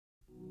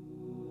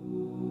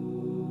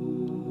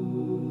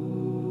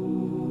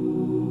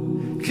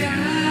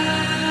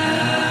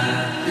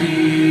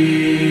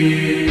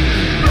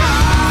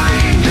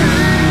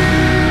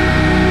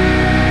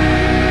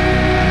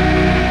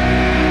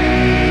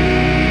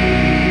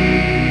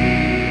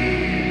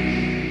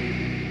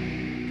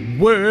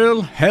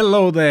Well,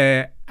 hello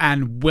there,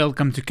 and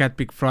welcome to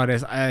CatPick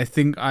Fridays. I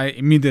think I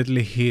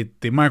immediately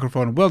hit the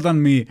microphone. Well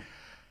done, me.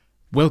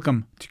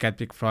 Welcome to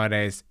CatPick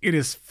Fridays. It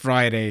is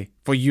Friday,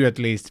 for you at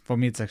least. For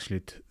me, it's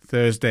actually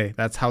Thursday.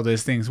 That's how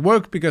those things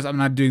work, because I'm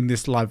not doing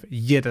this live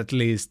yet, at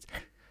least.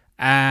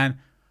 And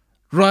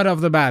right off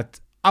the bat,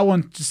 I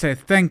want to say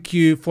thank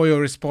you for your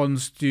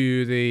response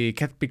to the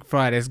CatPick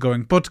Fridays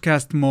going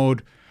podcast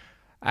mode.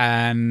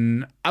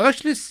 And I've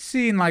actually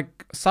seen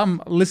like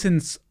some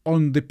listens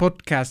on the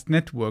podcast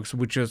networks,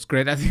 which was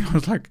great. I think it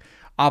was like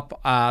up,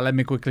 let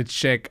me quickly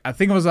check. I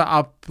think it was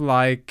up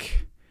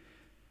like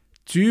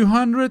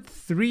 200,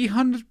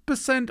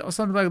 300% or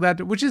something like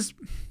that, which is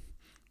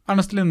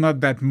honestly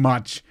not that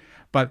much.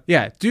 But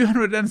yeah,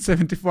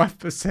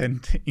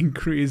 275%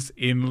 increase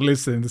in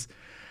listens,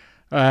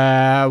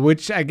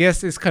 which I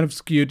guess is kind of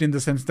skewed in the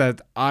sense that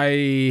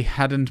I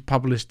hadn't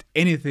published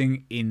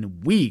anything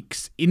in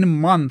weeks, in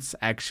months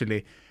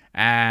actually.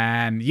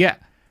 And yeah,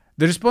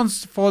 the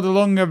response for the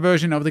longer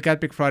version of the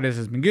CatPick Fridays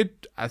has been good.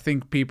 I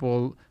think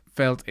people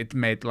felt it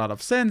made a lot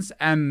of sense,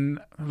 and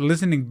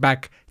listening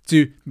back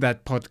to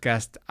that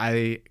podcast,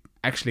 I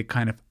actually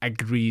kind of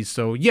agree.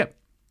 So yeah,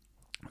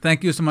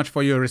 thank you so much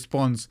for your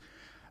response.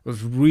 It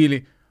was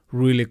really,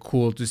 really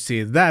cool to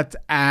see that,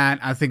 and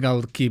I think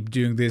I'll keep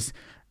doing this.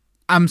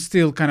 I'm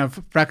still kind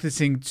of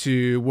practicing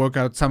to work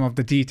out some of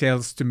the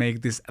details to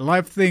make this a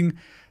live thing.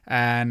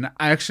 And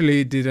I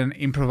actually did an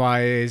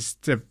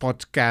improvised live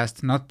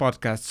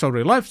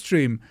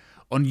stream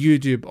on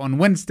YouTube on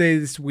Wednesday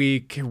this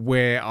week,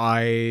 where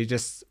I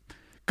just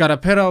got a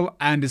pedal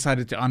and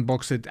decided to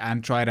unbox it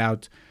and try it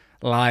out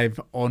live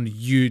on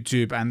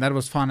YouTube. And that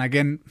was fun.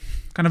 Again,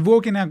 kind of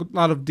working out a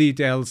lot of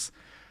details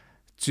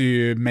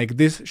to make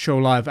this show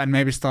live and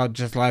maybe start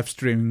just live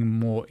streaming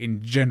more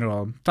in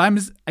general. Time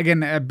is,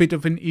 again, a bit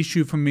of an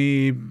issue for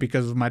me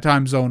because of my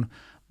time zone,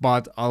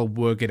 but I'll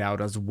work it out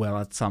as well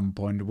at some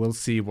point. We'll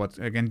see what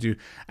I can do.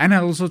 And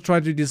I'll also try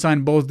to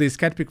design both these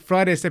CatPick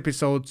Fridays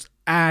episodes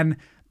and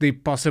the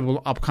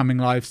possible upcoming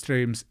live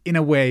streams in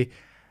a way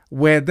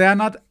where they're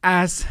not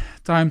as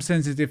time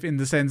sensitive, in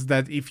the sense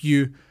that if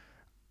you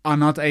are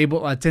not able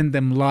to attend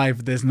them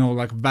live, there's no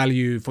like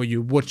value for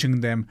you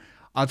watching them.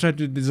 I'll try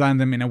to design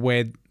them in a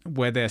way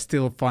where they're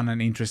still fun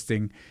and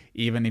interesting,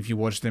 even if you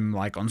watch them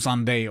like on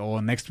Sunday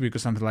or next week or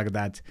something like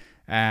that.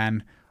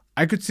 And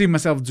I could see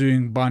myself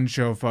doing a bunch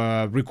of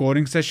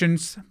recording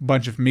sessions,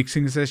 bunch of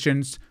mixing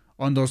sessions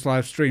on those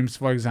live streams,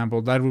 for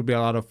example. That would be a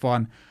lot of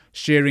fun,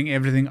 sharing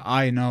everything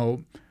I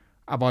know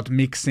about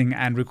mixing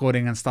and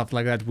recording and stuff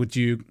like that with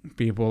you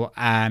people.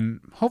 And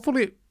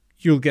hopefully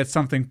you'll get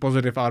something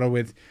positive out of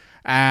it.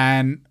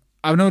 And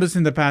I've noticed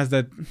in the past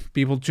that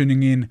people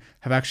tuning in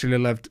have actually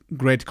left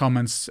great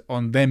comments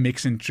on their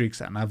mixing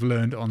tricks, and I've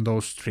learned on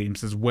those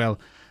streams as well.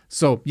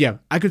 So yeah,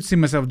 I could see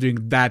myself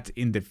doing that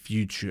in the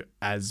future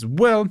as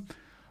well.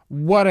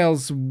 What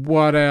else?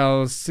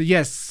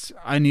 Yes,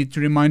 I need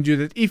to remind you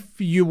that if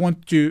you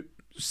want to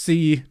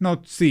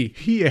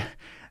hear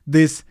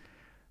this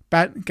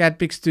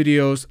CatPick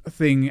Studios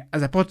thing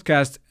as a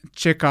podcast,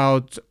 check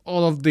out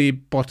all of the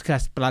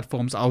podcast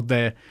platforms out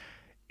there.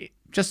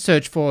 Just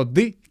search for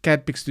the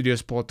CatPick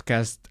Studios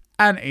podcast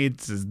and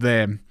it's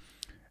there.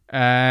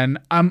 And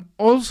I'm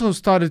also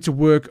started to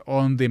work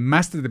on the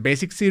Master the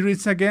Basics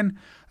series again.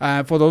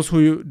 For those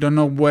who don't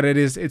know what it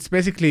is, it's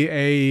basically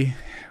a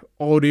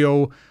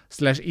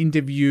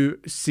audio/interview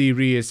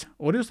series,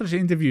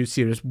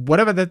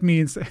 whatever that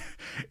means.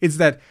 It's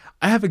that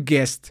I have a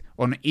guest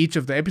on each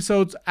of the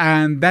episodes,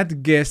 and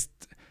that guest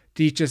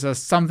teaches us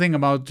something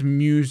about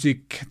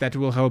music that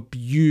will help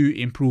you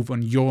improve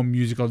on your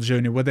musical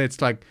journey, whether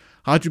it's like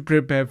how to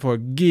prepare for a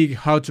gig,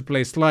 how to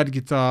play slide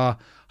guitar,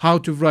 how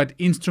to write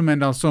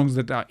instrumental songs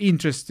that are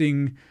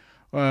interesting.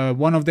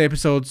 One of the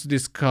episodes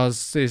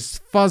discusses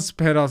fuzz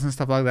pedals and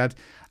stuff like that.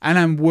 And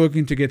I'm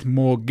working to get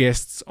more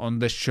guests on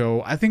the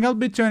show. I think I'll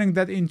be turning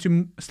that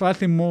into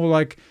slightly more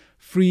like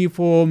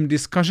free-form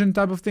discussion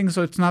type of thing.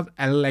 So it's not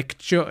a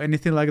lecture or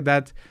anything like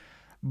that.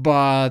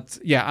 But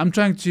yeah, I'm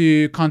trying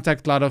to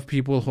contact a lot of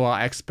people who are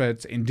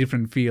experts in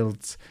different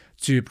fields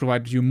to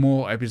provide you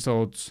more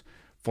episodes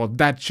for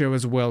that show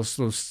as well.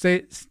 So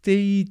stay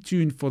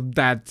tuned for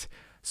that.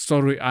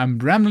 Sorry, I'm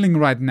rambling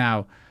right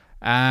now.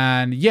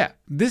 And yeah,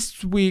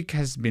 this week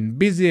has been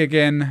busy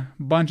again,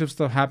 bunch of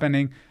stuff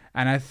happening,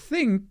 and I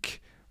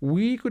think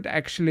we could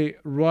actually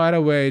right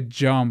away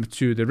jump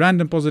to the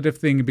random positive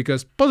thing,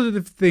 because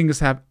positive things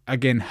have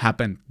again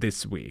happened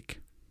this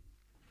week.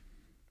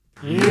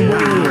 Yeah,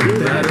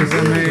 that is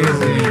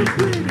amazing.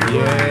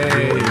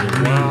 Yay.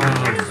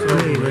 Wow, so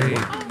great.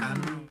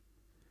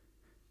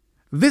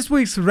 This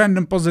week's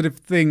random positive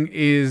thing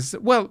is,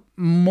 well,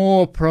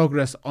 more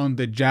progress on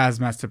the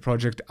Jazzmaster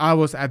project. I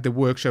was at the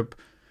workshop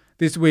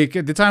this week.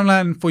 The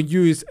timeline for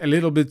you is a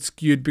little bit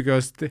skewed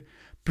because the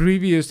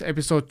previous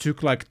episode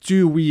took like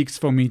 2 weeks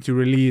for me to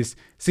release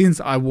since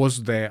I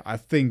was there, I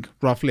think,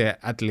 roughly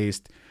at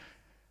least.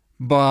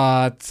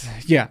 But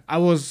yeah, I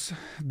was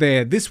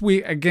there this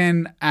week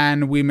again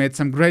and we made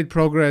some great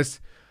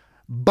progress.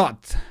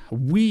 But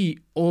we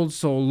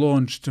also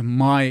launched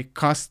my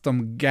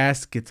custom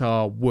gas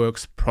guitar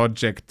works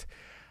project.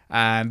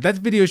 And that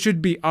video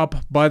should be up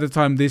by the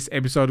time this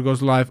episode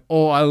goes live,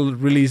 or I'll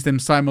release them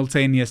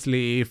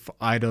simultaneously if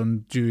I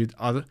don't do it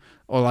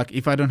or like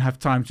if I don't have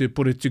time to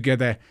put it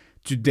together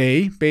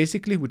today,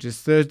 basically, which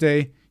is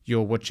Thursday.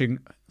 You're watching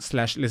 /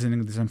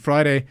 listening this on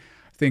Friday.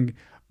 I think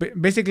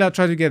basically I'll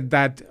try to get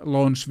that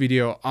launch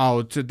video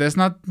out. There's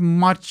not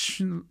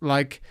much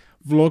like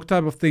vlog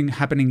type of thing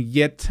happening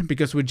yet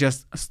because we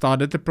just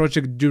started the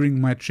project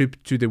during my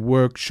trip to the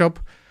workshop.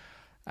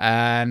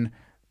 And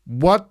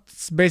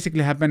what's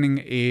basically happening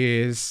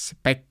is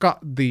Pekka,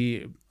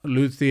 the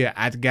luthier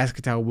at Gas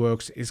Guitar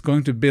Works, is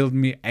going to build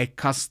me a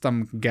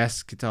custom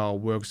Gas Guitar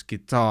Works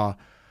guitar,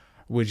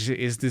 which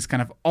is this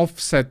kind of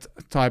offset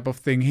type of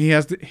thing. He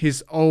has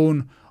his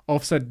own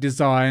offset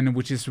design,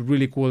 which is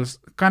really cool. It's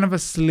kind of a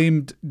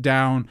slimmed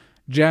down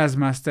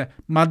Jazzmaster,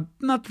 but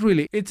not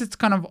really. It's its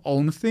kind of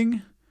own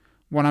thing.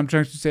 What I'm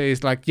trying to say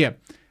is like, yeah,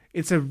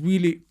 it's a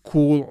really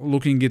cool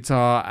looking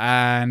guitar,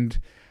 and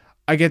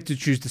I get to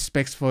choose the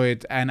specs for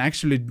it. And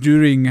actually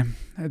during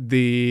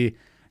the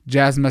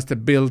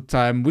Jazzmaster build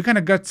time, we kind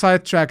of got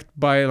sidetracked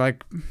by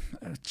like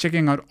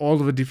checking out all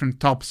of the different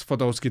tops for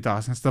those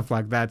guitars and stuff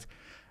like that,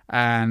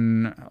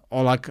 and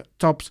or like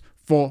tops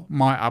for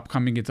my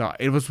upcoming guitar.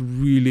 It was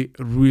really,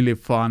 really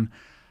fun.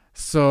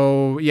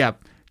 So yeah,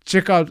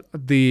 check out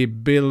the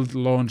build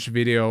launch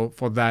video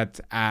for that,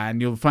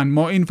 and you'll find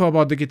more info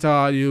about the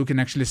guitar. You can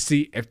actually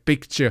see a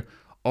picture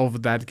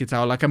of that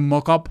guitar, like a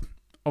mock-up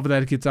of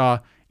that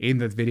guitar in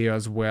that video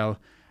as well.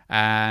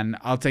 And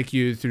I'll take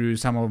you through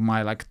some of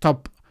my like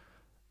top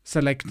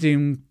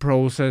selecting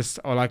process,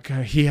 or like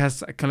he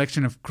has a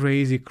collection of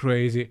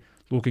crazy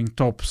looking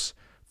tops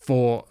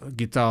for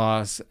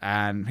guitars,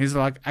 and he's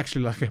like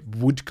actually like a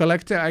wood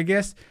collector, I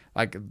guess.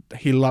 Like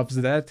he loves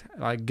that,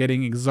 like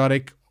getting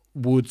exotic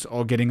woods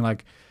or getting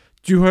like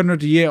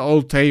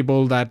 200-year-old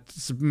table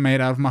that's made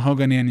out of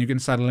mahogany and you can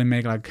suddenly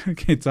make like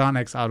guitar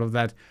necks out of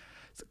that.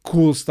 It's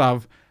cool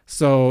stuff.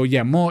 So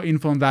yeah, more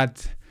info on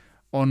that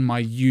on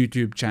my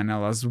YouTube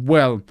channel as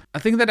well. I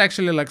think that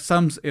actually like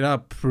sums it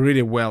up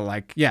pretty well.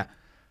 Like yeah,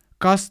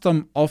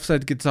 custom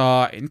offset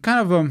guitar in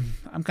kind of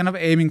I'm kind of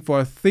aiming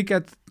for a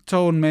thicker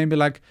tone, maybe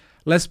like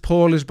less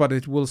polished, but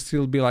it will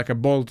still be like a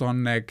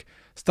bolt-on neck,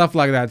 stuff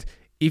like that.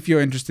 If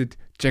you're interested,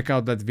 check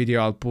out that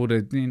video. I'll put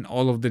it in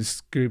all of the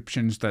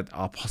descriptions that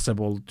are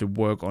possible to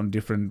work on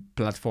different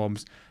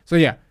platforms. So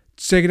yeah,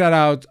 check that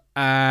out,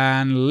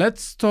 and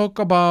let's talk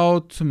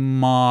about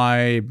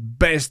my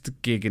best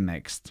gig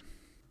next.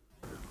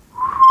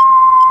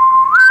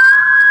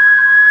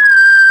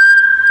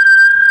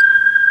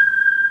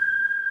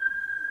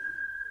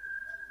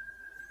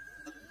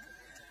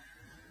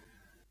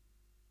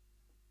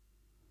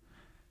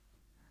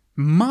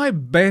 My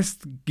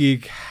best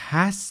gig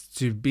has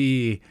to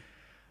be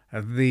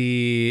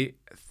the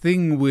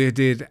thing we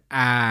did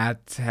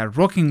at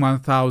Rocking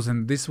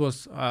 1000. This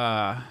was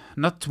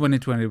not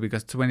 2020,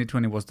 because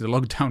 2020 was the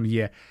lockdown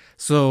year.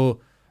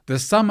 So the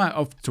summer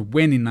of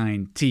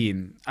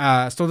 2019.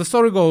 So the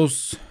story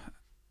goes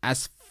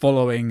as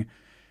following.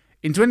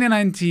 In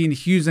 2019,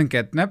 Hughes and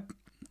Catnap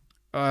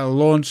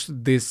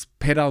launched this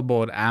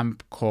pedalboard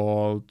amp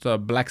called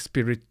Black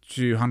Spirit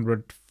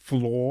 200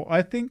 Floor,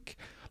 I think.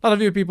 A lot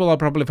of you people are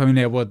probably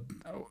familiar with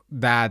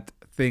that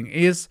thing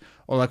is,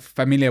 or like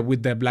familiar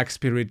with the Black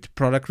Spirit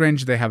product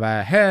range. They have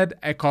a head,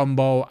 a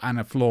combo, and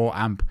a floor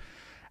amp.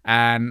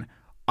 And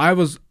I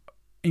was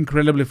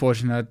incredibly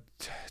fortunate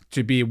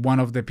to be one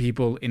of the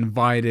people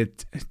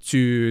invited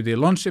to the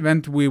launch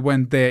event. We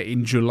went there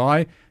in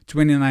July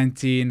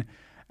 2019,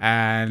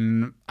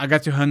 and I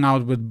got to hang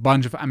out with a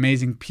bunch of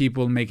amazing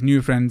people, make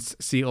new friends,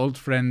 see old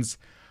friends.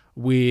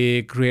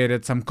 We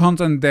created some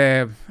content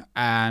there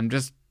and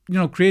just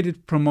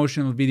created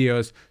promotional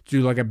videos to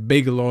do like a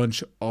big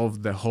launch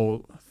of the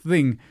whole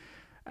thing.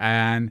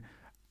 And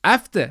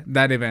after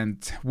that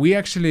event, we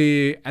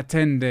actually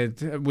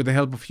attended, with the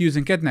help of Hughes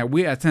and Ketner,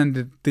 we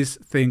attended this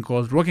thing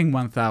called Rocking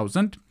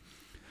 1000.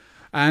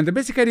 And the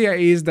basic idea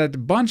is that a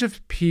bunch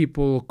of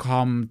people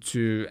come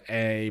to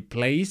a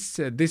place.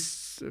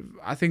 This,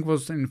 I think,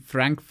 was in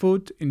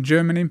Frankfurt in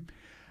Germany.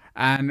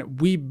 And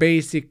we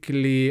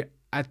basically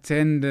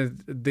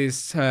attended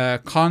this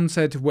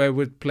concert where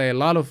we'd play a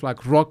lot of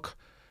like rock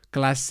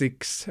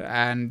classics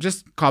and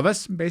just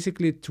covers,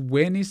 basically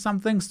 20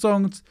 something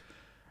songs.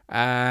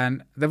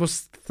 And there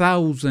was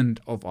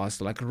 1,000 of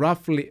us, like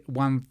roughly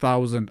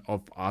 1,000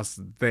 of us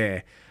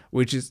there,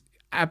 which is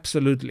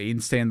absolutely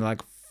insane.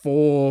 Like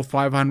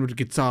 400-500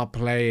 guitar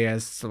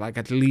players, like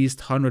at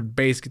least 100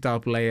 bass guitar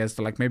players,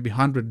 like maybe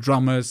 100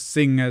 drummers,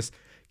 singers,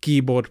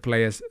 keyboard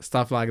players,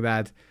 stuff like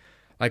that.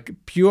 Like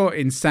pure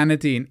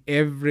insanity in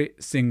every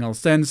single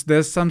sense.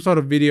 There's some sort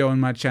of video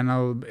on my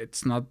channel.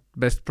 It's not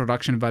best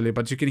production value,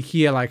 but you can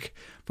hear, like,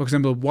 for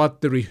example,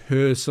 what the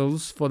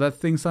rehearsals for that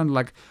thing sound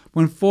like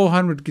when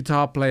 400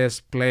 guitar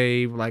players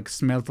play like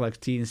Smelt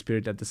Like Teen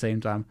Spirit at the same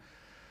time.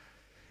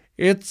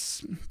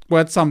 It's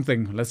quite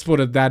something, let's put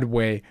it that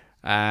way.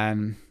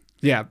 And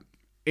yeah,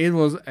 it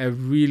was a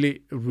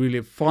really,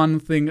 really fun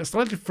thing.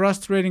 Slightly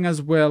frustrating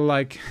as well.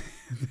 Like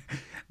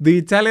the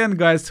Italian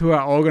guys who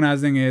are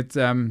organizing it,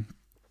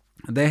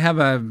 they have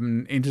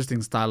an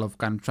interesting style of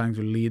kind of trying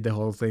to lead the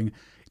whole thing.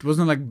 It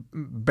wasn't like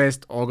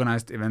best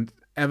organized event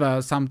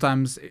ever.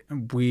 Sometimes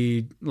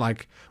we're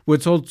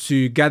told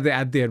to gather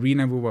at the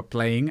arena we were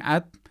playing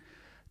at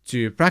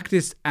to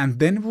practice, and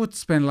then we would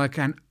spend like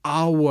an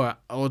hour,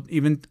 or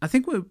even I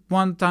think we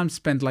one time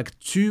spent like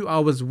 2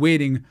 hours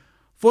waiting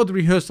for the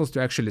rehearsals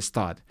to actually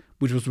start,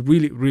 which was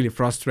really, really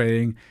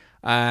frustrating.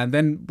 And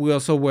then we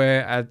also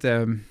were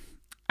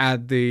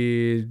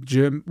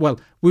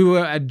we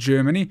were at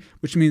Germany,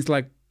 which means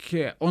like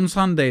on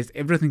Sundays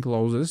everything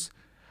closes,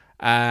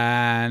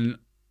 and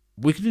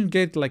we couldn't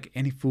get like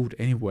any food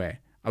anywhere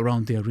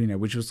around the arena,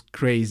 which was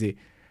crazy.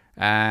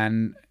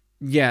 And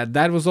yeah,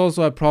 that was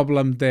also a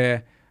problem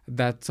there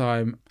that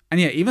time. And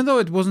yeah, even though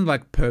it wasn't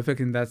like perfect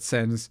in that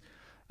sense,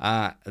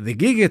 the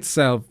gig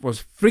itself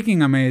was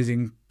freaking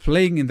amazing.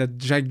 Playing in that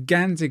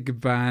gigantic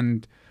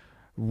band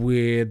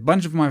with a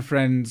bunch of my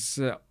friends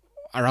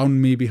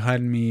around me,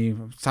 behind me.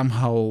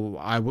 Somehow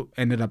I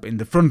ended up in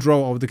the front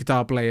row of the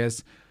guitar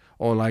players,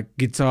 or like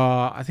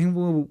guitar. I think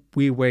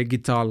we were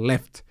guitar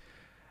left.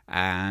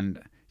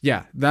 And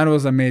yeah, that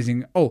was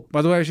amazing. Oh,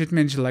 by the way, I should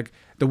mention, like,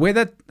 the way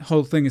that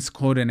whole thing is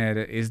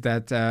coordinated is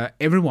that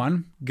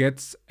everyone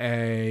gets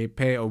a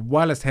pair of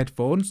wireless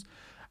headphones,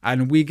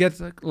 and we get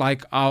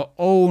like our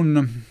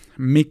own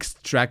mix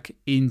track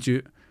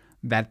into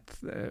that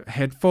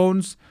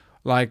headphones.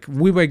 Like,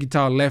 we were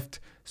guitar left,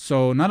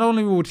 so not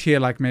only we would hear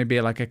like maybe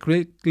like a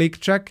click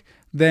track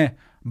there,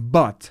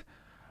 but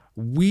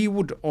we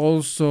would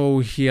also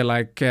hear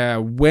like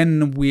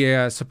when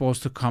we're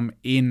supposed to come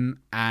in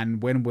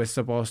and when we're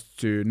supposed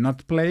to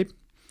not play,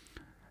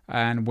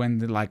 and when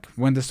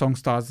the song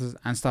starts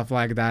and stuff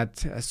like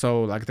that.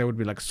 So like there would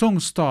be like song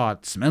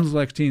start, smells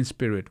like Teen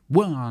Spirit,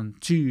 1,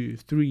 2,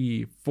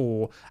 3,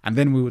 4, and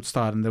then we would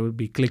start, and there would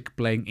be click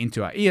playing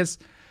into our ears.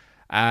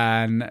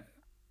 And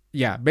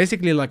yeah,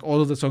 basically like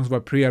all of the songs were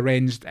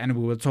pre-arranged, and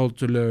we were told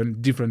to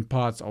learn different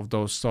parts of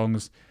those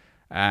songs.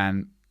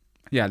 And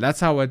yeah, that's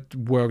how it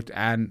worked.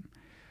 And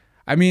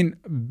I mean,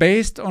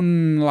 based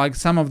on like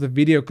some of the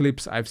video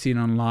clips I've seen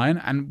online,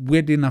 and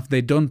weird enough,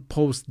 they don't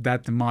post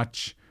that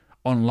much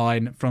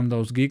online from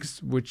those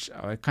gigs, which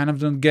I kind of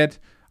don't get,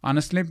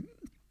 honestly.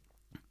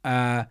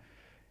 It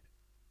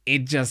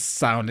just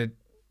sounded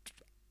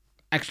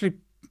actually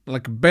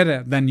like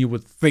better than you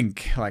would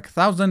think. Like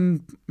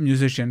 1,000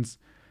 musicians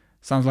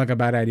sounds like a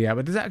bad idea,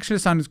 but it actually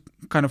sounded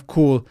kind of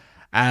cool.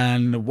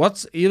 And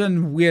what's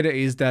even weirder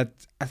is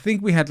that I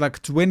think we had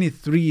like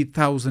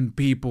 23,000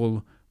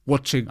 people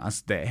watching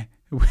us there,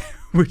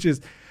 which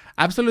is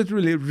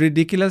absolutely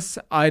ridiculous.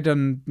 I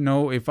don't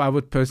know if I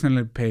would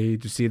personally pay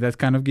to see that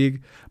kind of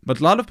gig, but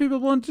a lot of people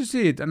want to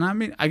see it. And I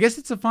mean, I guess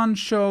it's a fun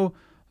show,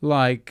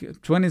 like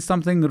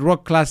 20-something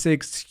rock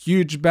classics,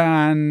 huge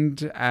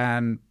band,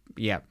 and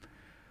yeah.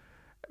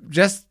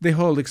 Just the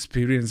whole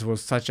experience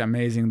was such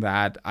amazing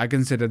that I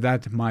consider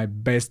that my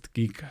best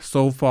gig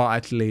so far,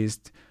 at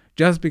least,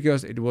 just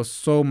because it was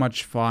so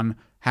much fun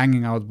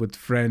hanging out with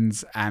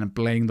friends and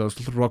playing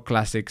those rock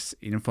classics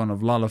in front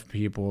of a lot of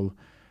people.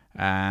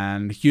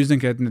 And Hughes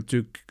and Kettner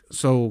took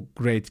so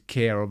great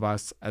care of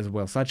us as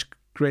well. Such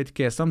great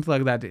care, something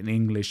like that in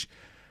English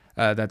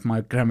that my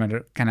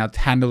grammar cannot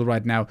handle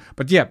right now.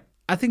 But yeah,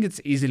 I think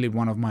it's easily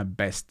one of my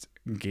best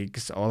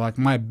gigs, or like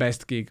my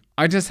best gig.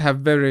 I just have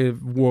very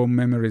warm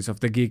memories of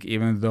the gig,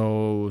 even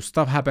though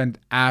stuff happened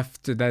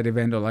after that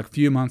event, or like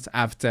few months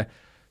after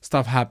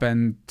stuff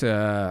happened.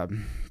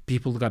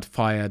 People got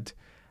fired,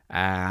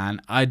 and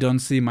I don't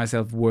see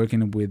myself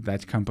working with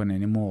that company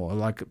anymore.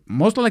 Like,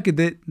 most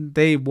likely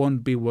they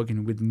won't be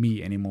working with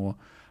me anymore,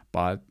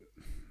 but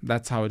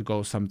that's how it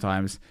goes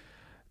sometimes.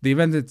 The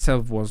event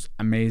itself was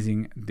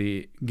amazing.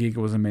 The gig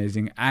was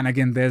amazing. And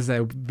again, there's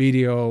a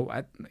video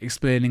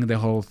explaining the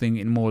whole thing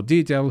in more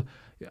detail.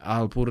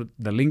 I'll put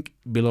the link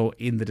below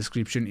in the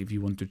description if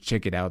you want to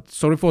check it out.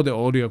 Sorry for the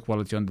audio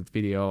quality on that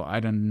video. I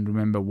don't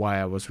remember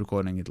why I was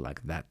recording it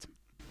like that.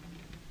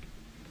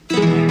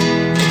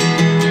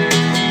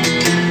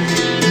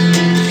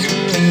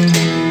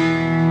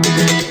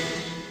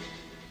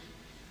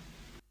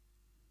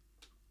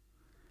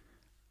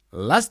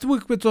 Last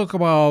week we talked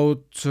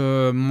about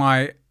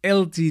my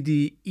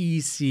LTD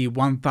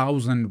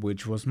EC1000,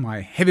 which was my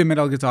heavy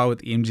metal guitar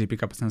with EMG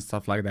pickups and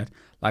stuff like that.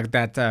 Like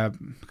that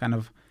kind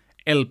of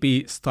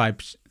LP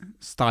type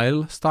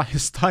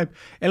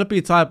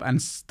LP type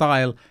and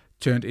style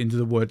turned into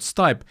the word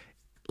stipe.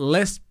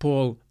 Les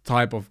Paul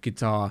type of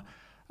guitar.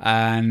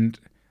 And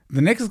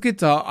the next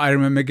guitar I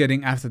remember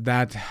getting after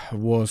that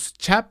was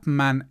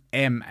Chapman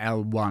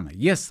ML-1.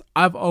 Yes,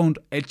 I've owned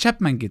a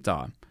Chapman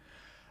guitar.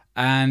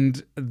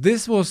 And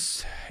this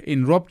was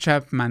in Rob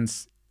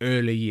Chapman's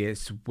early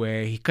years,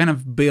 where he kind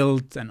of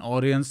built an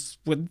audience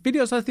with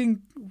videos. I think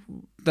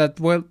that,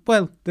 well,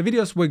 the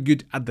videos were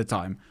good at the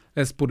time.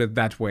 Let's put it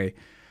that way.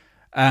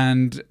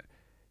 And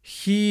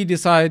he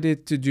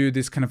decided to do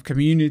this kind of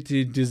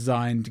community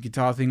designed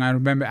guitar thing. I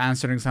remember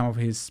answering some of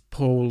his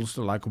polls,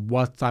 like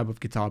what type of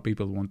guitar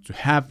people want to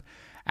have,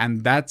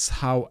 and that's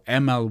how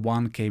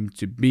ML-1 came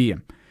to be.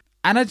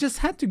 And I just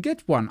had to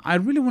get one. I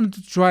really wanted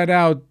to try it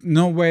out.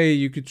 No way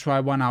you could try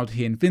one out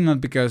here in Finland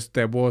because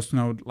there was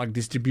no like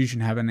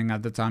distribution happening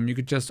at the time. You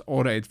could just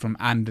order it from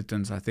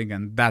Andertons, I think,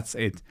 and that's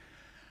it.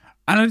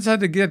 And I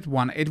decided to get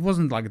one. It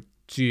wasn't like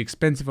too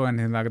expensive or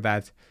anything like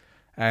that.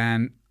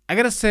 And I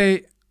gotta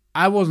say,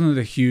 I wasn't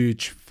a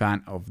huge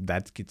fan of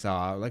that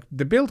guitar. Like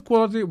the build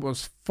quality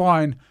was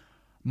fine.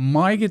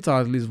 My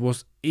guitar at least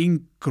was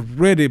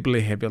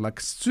incredibly heavy, like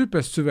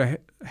super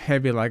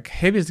heavy, like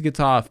heaviest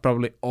guitar I've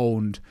probably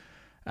owned.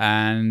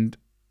 And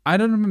I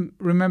don't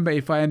remember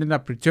if I ended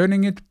up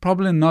returning it.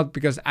 Probably not,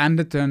 because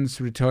Anderton's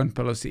return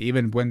policy,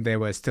 even when they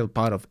were still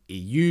part of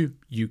EU,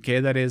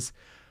 UK that is,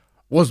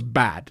 was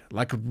bad,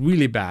 like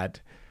really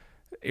bad.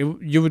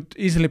 You would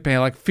easily pay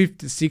like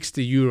 50,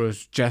 60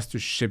 euros just to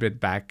ship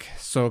it back.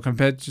 So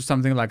compared to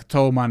something like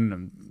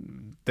Thomann,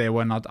 they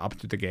were not up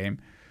to the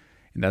game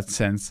in that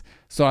sense.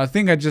 So I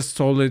think I just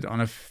sold it on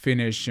a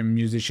Finnish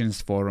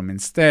musicians forum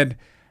instead.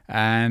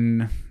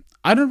 And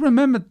I don't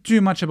remember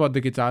too much about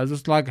the guitar. It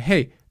was like,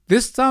 hey,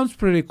 this sounds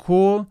pretty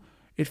cool.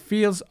 It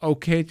feels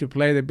okay to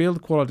play. The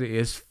build quality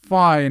is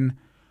fine,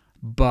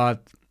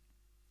 but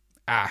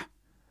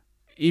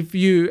if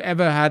you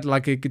ever had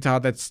like a guitar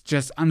that's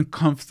just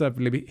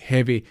uncomfortably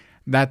heavy,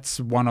 that's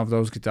one of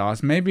those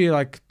guitars. Maybe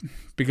like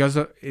because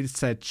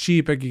it's a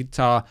cheaper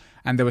guitar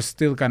and they were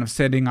still kind of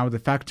setting out the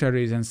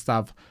factories and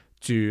stuff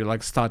to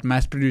like start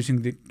mass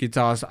producing the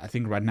guitars. I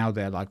think right now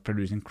they're like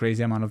producing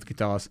crazy amount of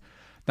guitars.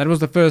 That was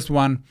the first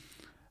one,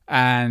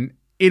 and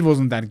it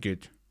wasn't that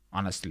good,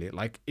 honestly.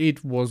 Like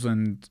it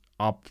wasn't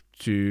up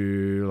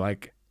to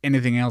like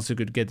anything else you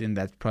could get in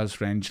that price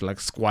range, like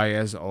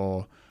Squiers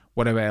or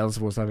whatever else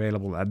was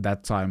available at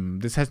that time.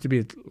 This has to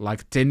be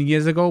like 10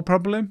 years ago,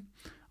 probably.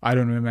 I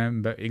don't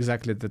remember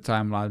exactly the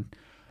timeline.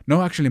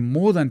 No, actually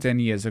more than 10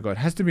 years ago. It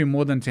has to be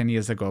more than 10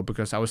 years ago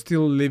because I was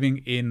still living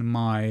in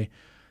my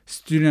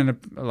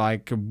student,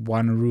 like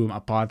one room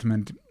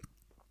apartment.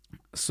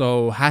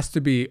 So has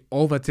to be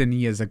over 10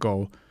 years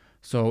ago.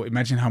 So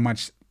imagine how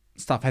much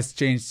stuff has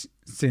changed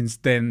since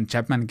then.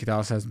 Chapman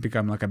guitars has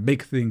become like a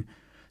big thing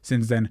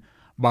since then.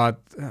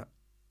 But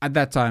at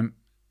that time,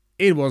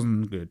 it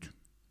wasn't good.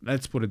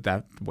 Let's put it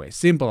that way.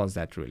 Simple as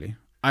that, really.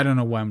 I don't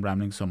know why I'm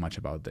rambling so much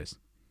about this.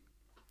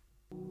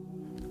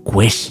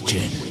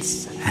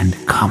 Questions and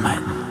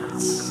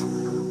comments.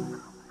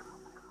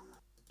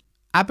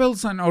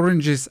 Apples and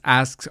Oranges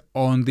asks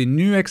on the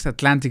NUX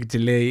Atlantic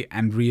delay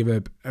and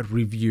reverb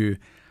review.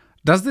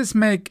 Does this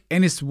make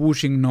any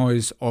swooshing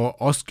noise or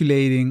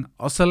oscillating,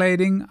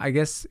 I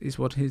guess is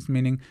what he's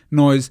meaning,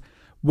 noise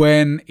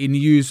when in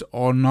use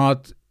or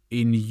not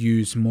in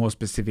use more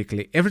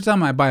specifically? Every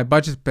time I buy a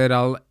budget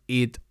pedal,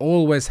 it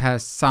always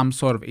has some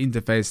sort of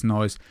interface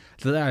noise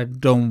that I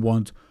don't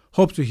want.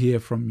 Hope to hear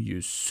from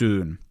you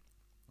soon.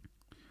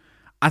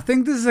 I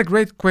think this is a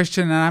great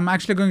question, and I'm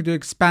actually going to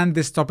expand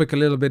this topic a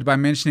little bit by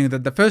mentioning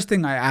that the first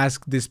thing I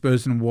asked this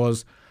person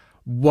was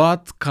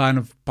what kind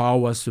of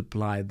power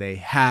supply they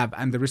have,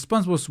 and the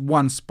response was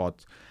one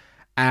spot.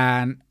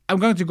 And I'm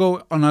going to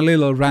go on a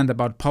little rant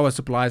about power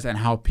supplies and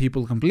how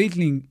people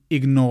completely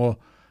ignore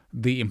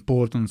the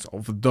importance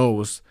of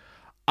those.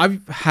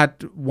 I've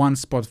had one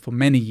spot for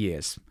many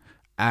years,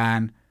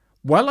 and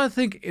while I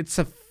think it's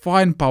a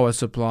fine power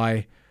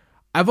supply,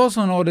 I've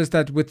also noticed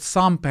that with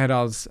some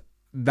pedals,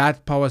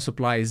 that power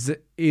supply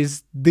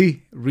is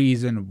the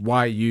reason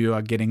why you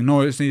are getting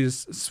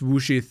noises,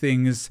 swooshy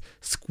things,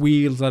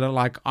 squeals that are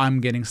like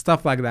I'm getting,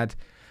 stuff like that.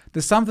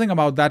 There's something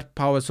about that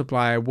power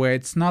supply where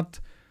it's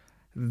not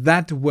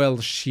that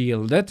well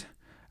shielded,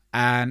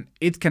 and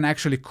it can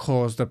actually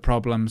cause the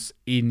problems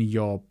in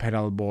your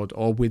pedal board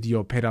or with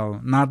your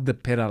pedal, not the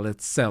pedal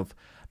itself.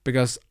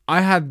 Because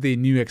I had the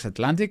NUX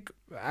Atlantic,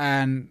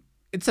 and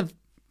it's a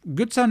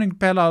good sounding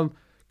pedal,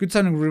 good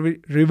sounding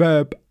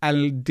reverb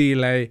and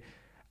delay,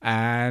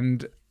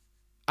 and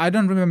I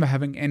don't remember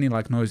having any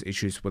like noise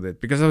issues with it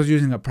because I was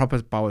using a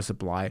proper power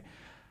supply.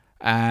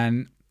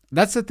 And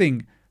that's the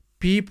thing,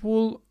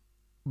 people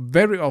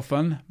very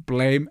often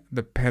blame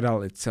the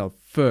pedal itself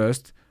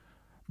first,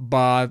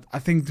 but I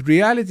think the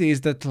reality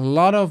is that a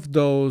lot of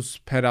those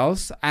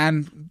pedals,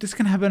 and this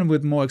can happen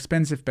with more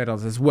expensive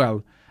pedals as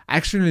well,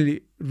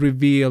 actually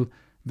reveal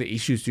the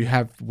issues you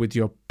have with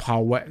your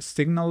power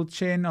signal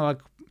chain, or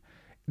like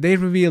they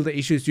reveal the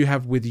issues you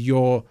have with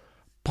your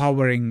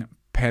powering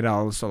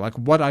pedals. So like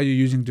what are you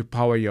using to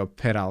power your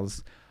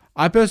pedals?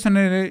 I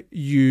personally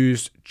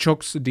use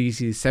Chox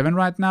DC7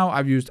 right now.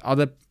 I've used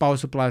other power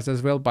supplies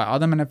as well by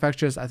other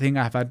manufacturers. I think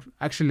I've had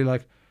actually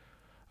like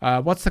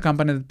what's the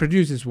company that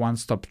produces One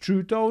Stop?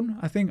 True Tone,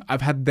 I think.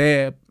 I've had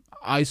their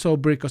ISO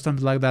brick or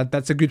something like that.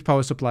 That's a good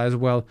power supply as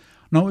well.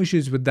 No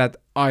issues with that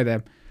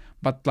either.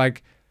 But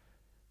like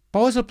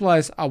power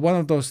supplies are one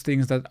of those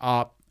things that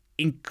are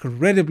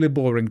incredibly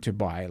boring to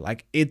buy.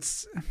 Like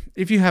it's,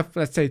 if you have,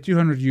 let's say,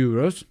 200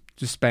 euros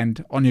to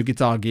spend on your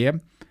guitar gear,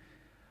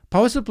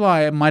 power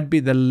supply might be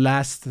the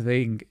last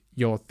thing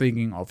you're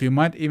thinking of. You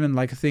might even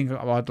like think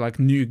about like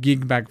new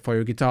gig bag for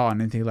your guitar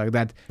and anything like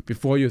that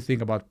before you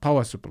think about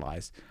power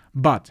supplies.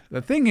 But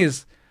the thing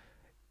is,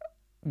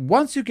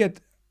 once you get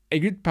a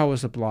good power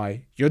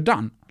supply, you're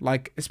done.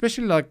 Like,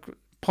 especially like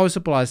power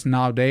supplies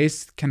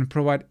nowadays can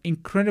provide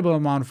incredible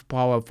amount of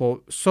power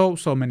for so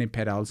many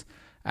pedals,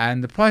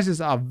 and the prices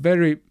are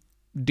very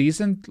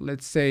decent.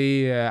 Let's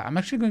say I'm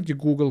actually going to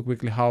Google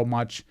quickly how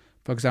much,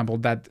 for example,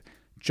 that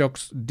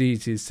Jox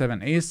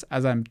DC7 is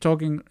as I'm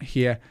talking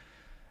here.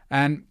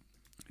 And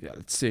yeah,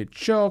 let's see,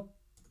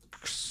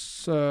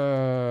 Jox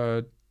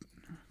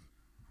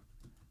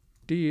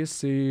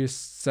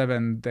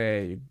DC7,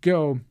 there you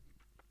go.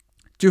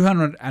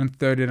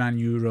 239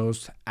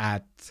 euros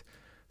at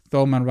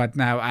Thomann right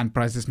now, and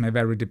prices may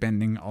vary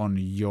depending on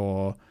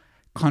your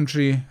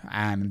country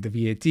and the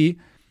VAT.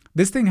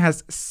 This thing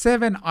has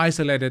 7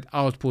 isolated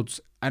outputs,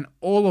 and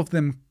all of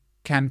them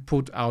can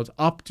put out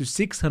up to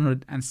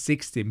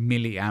 660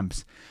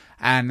 milliamps.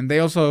 And they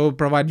also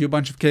provide you a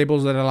bunch of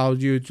cables that allow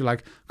you to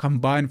like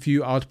combine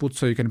few outputs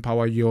so you can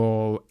power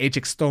your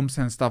HX Stomps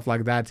and stuff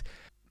like that.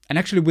 And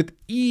actually with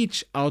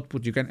each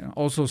output you can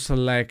also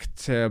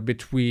select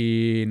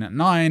between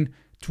 9,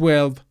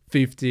 12,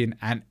 15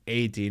 and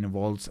 18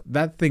 volts.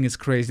 That thing is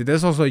crazy.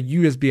 There's also a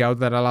USB out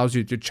that allows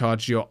you to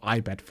charge your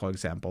iPad, for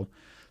example.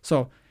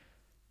 So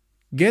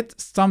get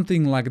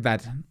something like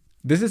that.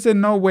 This is in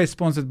no way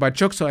sponsored by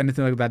Jox or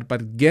anything like that,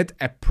 but get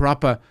a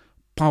proper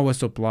power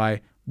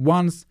supply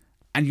once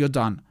and you're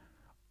done.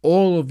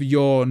 All of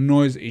your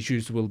noise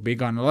issues will be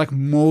gone. Like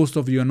most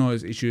of your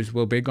noise issues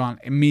will be gone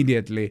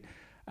immediately.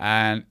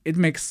 And it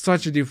makes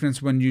such a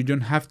difference when you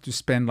don't have to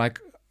spend like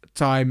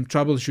time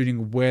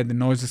troubleshooting where the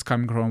noise is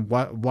coming from,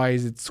 why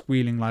is it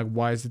squealing, like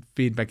why is it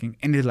feedbacking,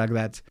 anything like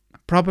that.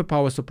 Proper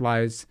power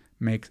supplies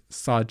make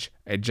such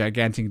a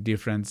gigantic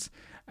difference.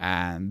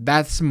 And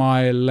that's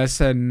my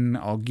lesson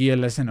or gear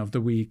lesson of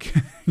the week.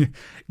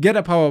 Get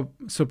a power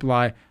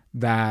supply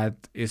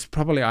that is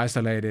properly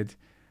isolated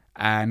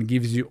and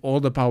gives you all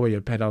the power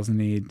your pedals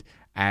need,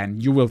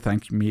 and you will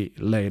thank me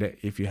later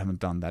if you haven't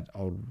done that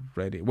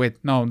already. Wait,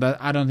 no,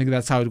 I don't think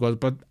that's how it goes,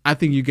 but I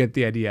think you get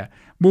the idea.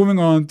 Moving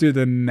on to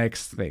the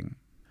next thing.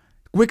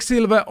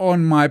 Quicksilver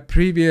on my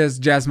previous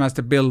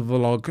Jazzmaster build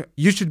vlog.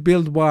 You should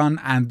build one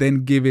and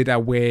then give it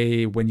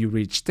away when you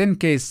reach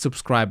 10k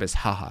subscribers,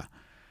 haha.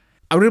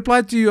 I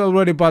replied to you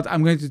already, but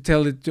I'm going to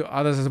tell it to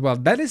others as well.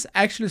 That is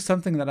actually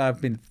something that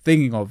I've been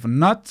thinking of,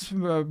 not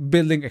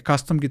building a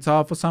custom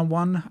guitar for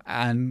someone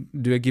and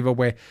do a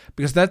giveaway,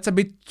 because that's a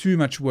bit too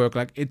much work.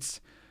 Like,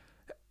 it's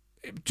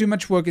too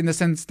much work in the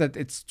sense that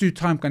it's too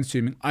time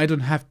consuming. I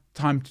don't have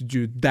time to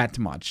do that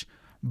much.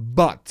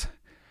 But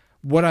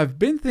what I've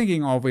been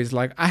thinking of is,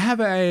 like, I have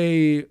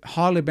a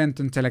Harley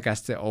Benton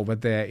Telecaster over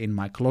there in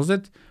my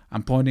closet.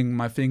 I'm pointing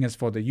my fingers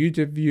for the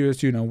YouTube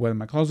viewers, you know where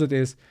my closet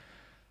is.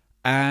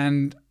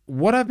 And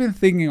what I've been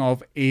thinking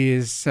of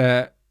is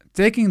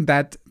taking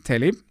that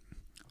telly.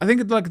 I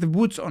think like the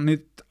woods on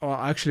it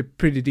are actually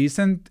pretty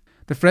decent.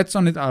 The frets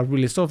on it are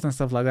really soft and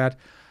stuff like that.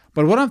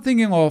 But what I'm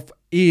thinking of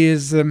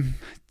is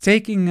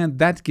taking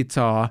that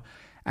guitar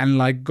and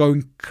like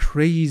going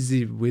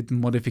crazy with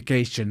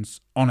modifications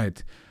on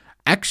it.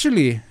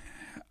 Actually,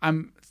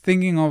 I'm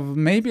thinking of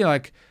maybe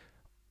like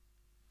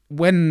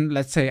when,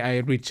 let's say I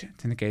reach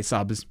 10k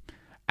subs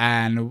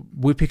and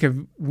we pick a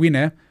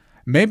winner,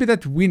 maybe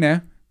that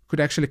winner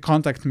could actually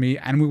contact me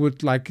and we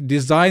would like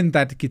design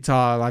that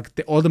guitar, like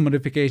all the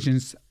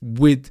modifications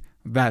with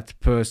that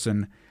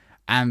person.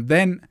 And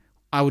then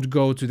I would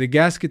go to the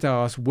Gas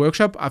Guitars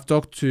workshop. I've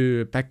talked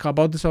to Pekka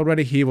about this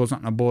already. He was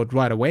on board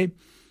right away.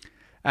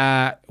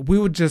 We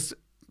would just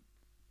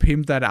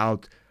pimp that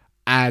out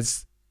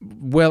as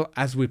well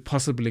as we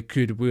possibly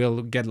could.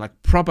 We'll get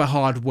like proper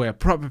hardware,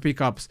 proper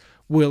pickups.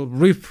 We'll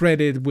refret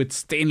it with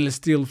stainless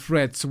steel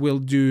frets. We'll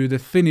do the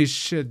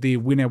finish the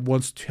winner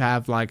wants to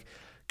have, like,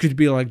 could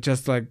be like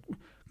just like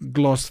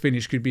gloss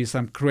finish, could be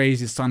some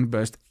crazy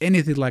sunburst,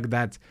 anything like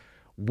that.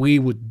 We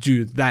would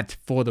do that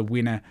for the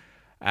winner.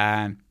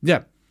 And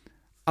yeah,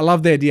 I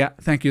love the idea.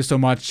 Thank you so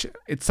much.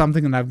 It's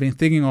something that I've been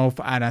thinking of,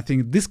 and I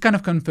think this kind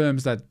of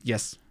confirms that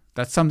yes,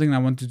 that's something I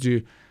want to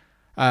do.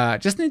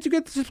 Just need to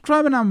get the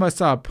subscriber numbers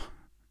up.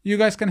 You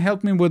guys can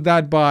help me with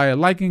that by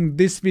liking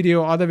this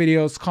video, other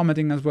videos,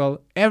 commenting as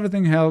well.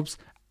 Everything helps,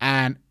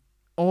 and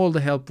all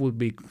the help would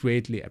be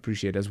greatly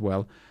appreciated as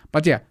well.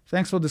 But yeah,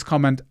 thanks for this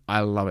comment.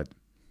 I love it.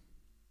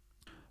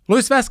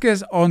 Luis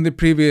Vasquez on the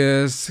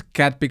previous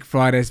CatPick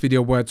Fridays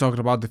video where I talked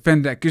about the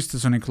Fender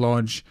Acoustasonic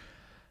launch.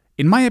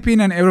 In my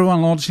opinion,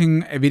 everyone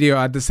launching a video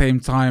at the same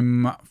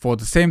time for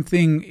the same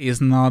thing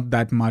is not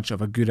that much of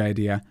a good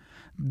idea.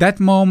 That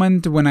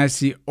moment when I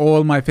see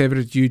all my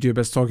favorite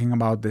YouTubers talking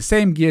about the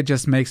same gear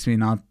just makes me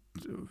not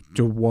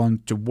to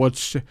want to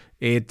watch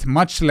it,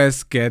 much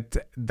less get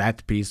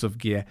that piece of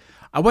gear.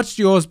 I watched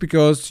yours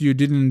because you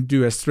didn't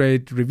do a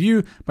straight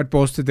review but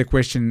posted the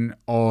question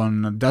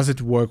on does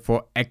it work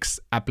for X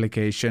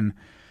application.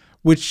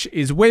 which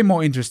is way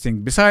more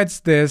interesting.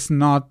 Besides, there's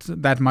not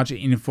that much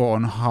info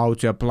on how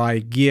to apply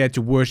gear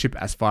to worship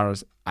as far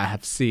as I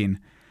have seen.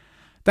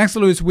 Thanks,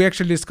 Louis. We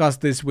actually discussed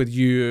this with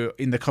you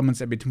in the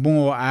comments a bit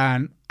more,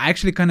 and I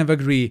actually kind of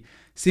agree.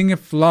 Seeing a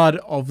flood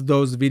of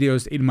those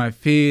videos in my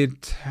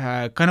feed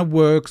kind of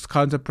works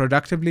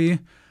counterproductively.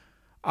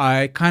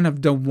 I kind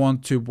of don't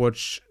want to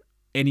watch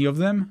any of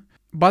them.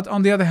 But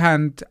on the other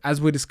hand,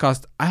 as we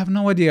discussed, I have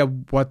no idea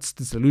what's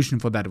the solution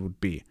for that would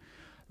be.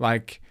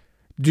 Like,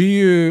 do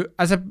you,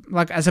 as a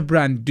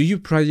brand, do you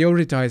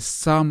prioritize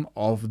some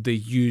of the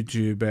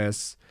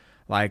YouTubers?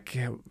 Like,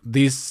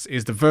 this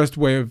is the first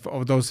wave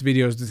of those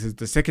videos, this is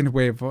the second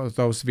wave of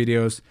those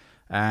videos,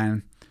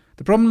 and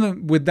the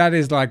problem with that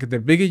is like the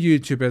bigger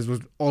YouTubers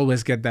would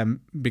always get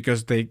them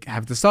because they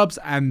have the subs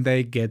and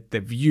they get the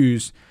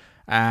views,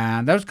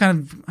 and that would kind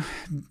of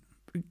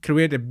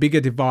create a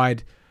bigger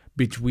divide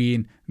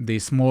between the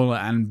smaller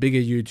and bigger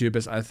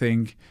YouTubers, I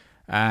think,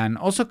 and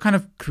also kind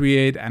of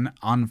create an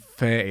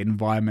unfair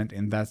environment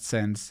in that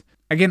sense.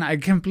 Again, I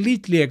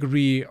completely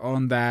agree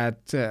on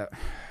that.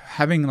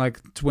 Having like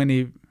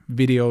 20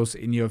 videos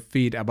in your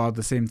feed about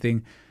the same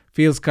thing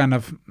feels kind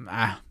of,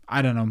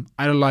 I don't know,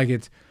 I don't like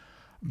it.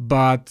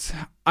 But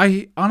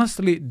I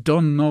honestly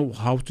don't know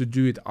how to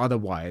do it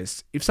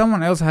otherwise. If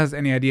someone else has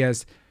any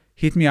ideas,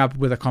 hit me up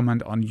with a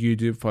comment on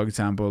YouTube, for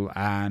example,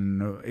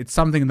 and it's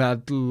something that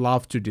I'd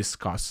love to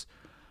discuss.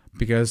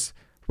 Because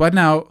right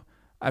now,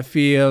 I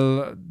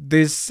feel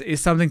this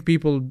is something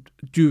people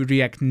do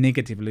react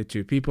negatively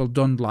to. People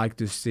don't like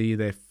to see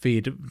their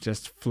feed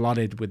just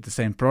flooded with the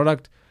same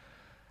product.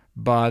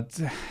 But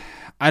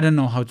I don't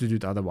know how to do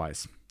it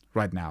otherwise,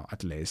 right now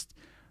at least.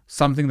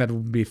 Something that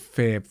would be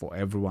fair for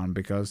everyone,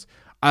 because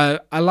I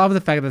love the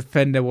fact that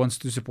Fender wants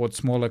to support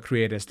smaller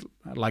creators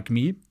like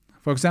me,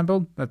 for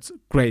example. That's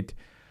great.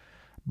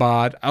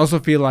 But I also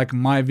feel like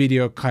my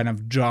video kind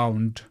of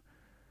drowned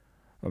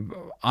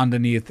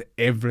underneath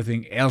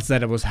everything else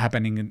that was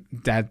happening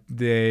that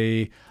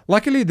day.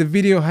 Luckily, the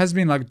video has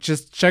been like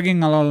just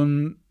chugging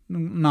along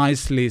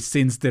nicely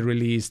since the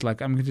release.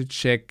 Like, I'm going to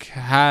check,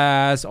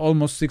 has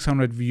almost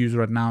 600 views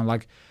right now.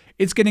 Like,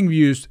 it's getting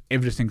views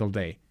every single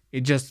day.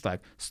 It just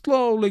like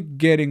slowly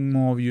getting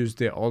more views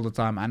there all the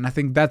time, and I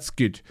think that's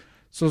good.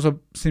 It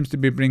also seems to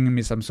be bringing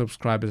me some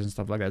subscribers and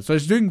stuff like that, so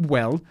it's doing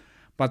well.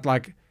 But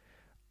like,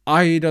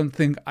 I don't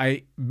think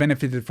I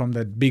benefited from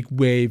that big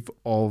wave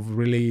of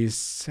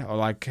release, or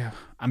like,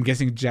 I'm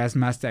guessing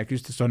Jazzmaster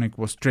Acoustasonic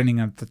was trending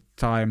at the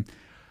time.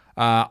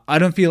 I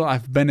don't feel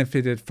I've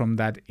benefited from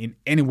that in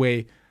any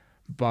way,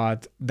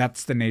 but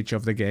that's the nature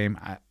of the game,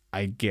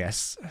 I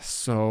guess.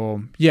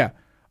 So yeah,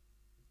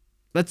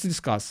 let's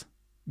discuss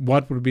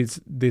what would be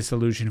the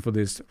solution for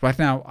this. Right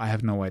now, I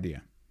have no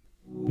idea.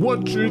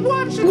 Watch it.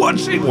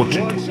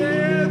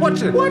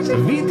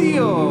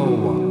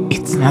 Video.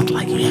 It's not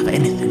like you have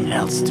anything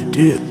else to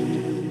do.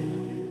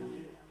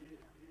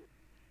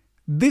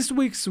 This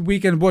week's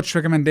weekend watch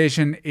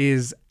recommendation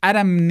is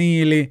Adam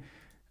Neely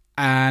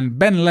and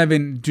Ben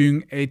Levin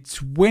doing a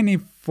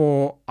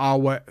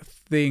 24-hour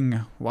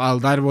thing. Well,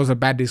 that was a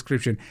bad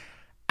description.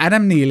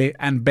 Adam Neely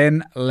and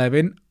Ben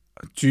Levin,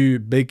 two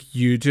big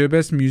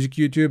YouTubers, music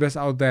YouTubers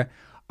out there,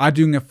 are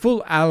doing a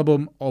full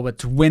album over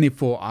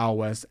 24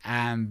 hours,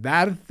 and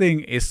that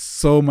thing is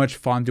so much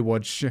fun to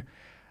watch.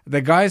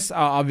 The guys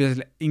are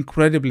obviously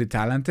incredibly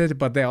talented,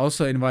 but they're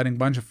also inviting a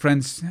bunch of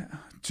friends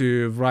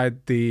to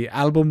write the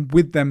album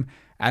with them,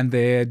 and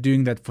they're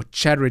doing that for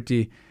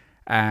charity.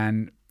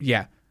 And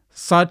yeah,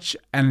 such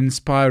an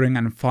inspiring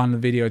and fun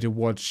video to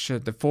watch.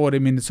 The 40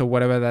 minutes or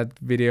whatever that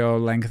video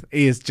length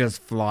is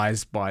just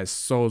flies by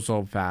so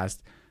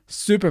fast.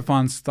 Super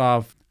fun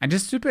stuff, and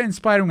just super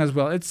inspiring as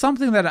well. It's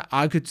something that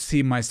I could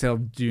see myself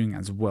doing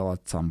as well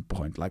at some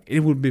point. Like,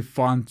 it would be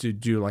fun to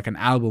do like an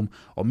album,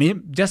 or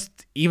maybe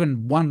just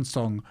even one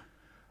song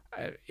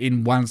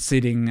in one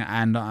sitting,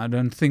 and I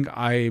don't think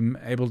I'm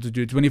able to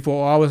do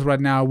 24 hours right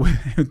now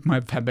with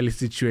my family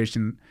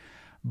situation,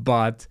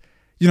 but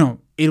you know,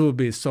 it will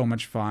be so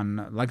much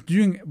fun. Like,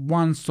 doing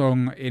one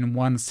song in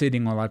one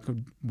sitting, or like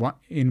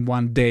in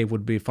one day,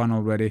 would be fun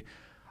already.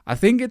 I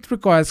think it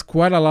requires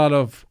quite a lot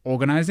of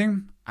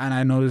organizing, and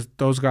I noticed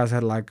those guys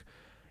had like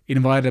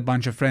invited a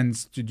bunch of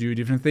friends to do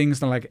different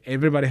things, and like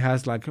everybody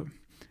has like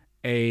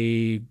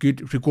a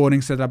good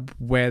recording setup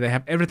where they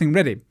have everything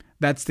ready.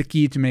 That's the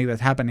key to make that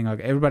happening.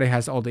 Like, everybody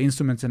has all the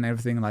instruments and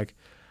everything like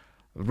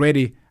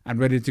ready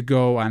to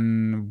go,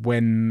 and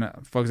when,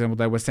 for example,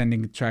 they were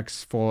sending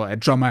tracks for a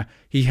drummer,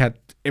 he had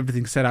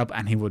everything set up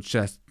and he would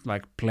just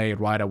like play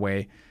right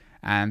away,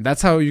 and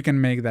that's how you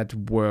can make that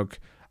work.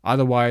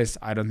 Otherwise,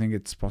 I don't think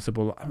it's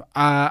possible.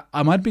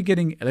 I might be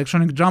getting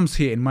electronic drums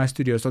here in my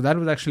studio, so that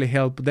would actually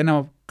help. Then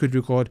I could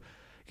record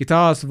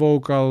guitars,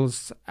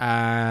 vocals,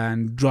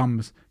 and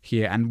drums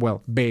here, and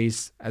well,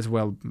 bass as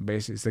well.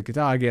 Bass is the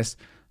guitar, I guess.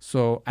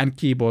 So, and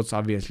keyboards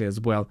obviously as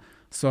well.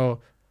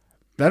 So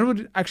that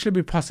would actually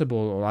be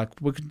possible. Like,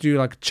 we could do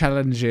like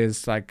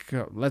challenges, like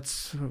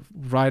let's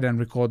write and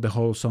record the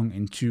whole song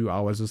in 2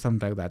 hours or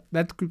something like that.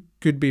 That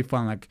could be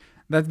fun. Like,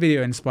 that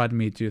video inspired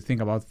me to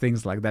think about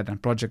things like that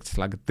and projects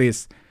like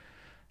this.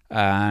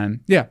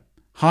 And yeah,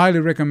 highly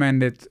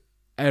recommend it.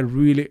 A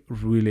really,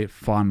 really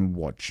fun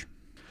watch.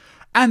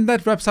 And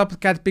that wraps up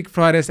CatPick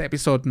Fridays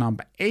episode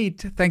number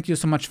 8. Thank you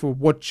so much for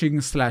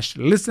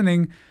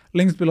watching/listening.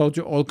 Links below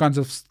to all kinds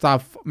of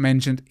stuff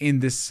mentioned in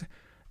this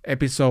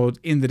episode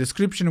in the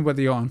description,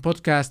 whether you're on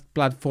podcast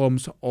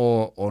platforms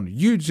or on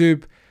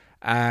YouTube.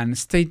 And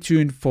stay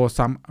tuned for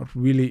some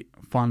really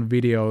fun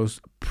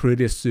videos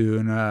pretty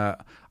soon. I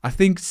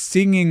think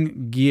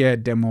singing gear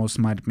demos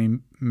might be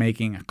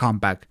making a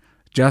comeback.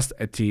 Just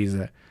a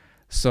teaser.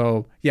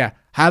 So yeah,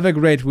 have a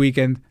great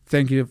weekend.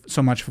 Thank you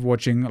so much for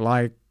watching.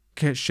 Like,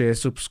 share,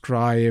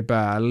 subscribe,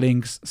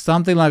 links,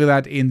 something like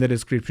that in the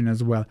description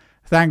as well.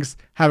 Thanks.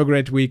 Have a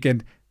great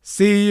weekend.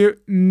 See you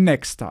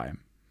next time.